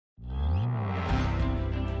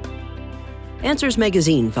Answers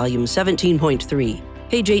Magazine, Volume 17.3,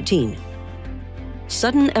 page 18.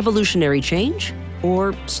 Sudden evolutionary change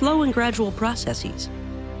or slow and gradual processes?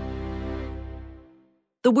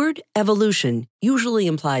 The word evolution usually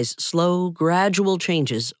implies slow, gradual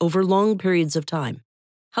changes over long periods of time.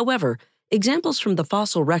 However, examples from the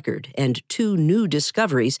fossil record and 2 new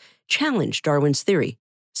discoveries challenge Darwin's theory,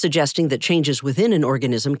 suggesting that changes within an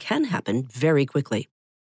organism can happen very quickly.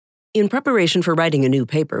 In preparation for writing a new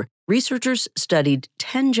paper, researchers studied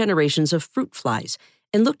 10 generations of fruit flies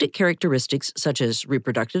and looked at characteristics such as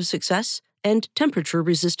reproductive success and temperature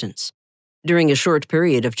resistance. During a short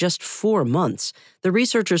period of just 4 months, the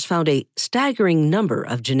researchers found a staggering number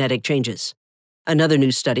of genetic changes. Another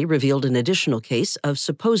new study revealed an additional case of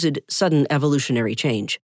supposed sudden evolutionary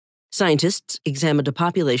change. Scientists examined a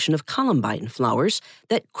population of columbine flowers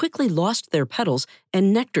that quickly lost their petals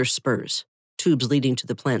and nectar spurs, tubes leading to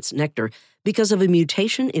the plant's nectar, because of a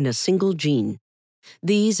mutation in a single gene.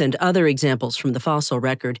 These and other examples from the fossil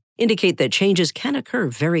record indicate that changes can occur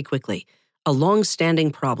very quickly, a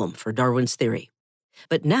long-standing problem for Darwin's theory.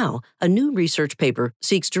 But now, a new research paper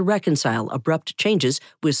seeks to reconcile abrupt changes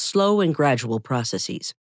with slow and gradual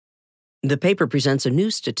processes. The paper presents a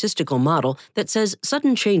new statistical model that says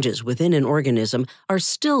sudden changes within an organism are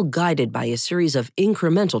still guided by a series of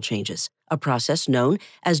incremental changes, a process known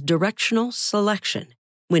as directional selection,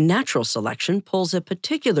 when natural selection pulls a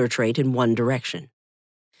particular trait in one direction.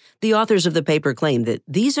 The authors of the paper claim that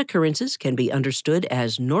these occurrences can be understood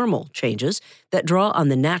as normal changes that draw on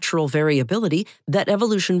the natural variability that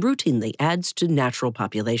evolution routinely adds to natural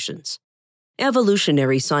populations.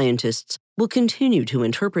 Evolutionary scientists will continue to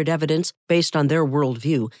interpret evidence based on their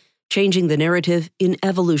worldview, changing the narrative in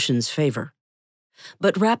evolution's favor.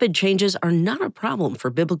 But rapid changes are not a problem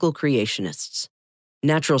for biblical creationists.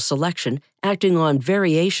 Natural selection, acting on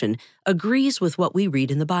variation, agrees with what we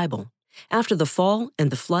read in the Bible. After the fall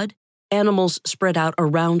and the flood, animals spread out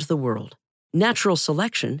around the world. Natural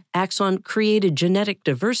selection acts on created genetic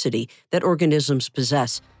diversity that organisms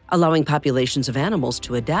possess, allowing populations of animals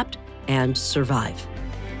to adapt and survive.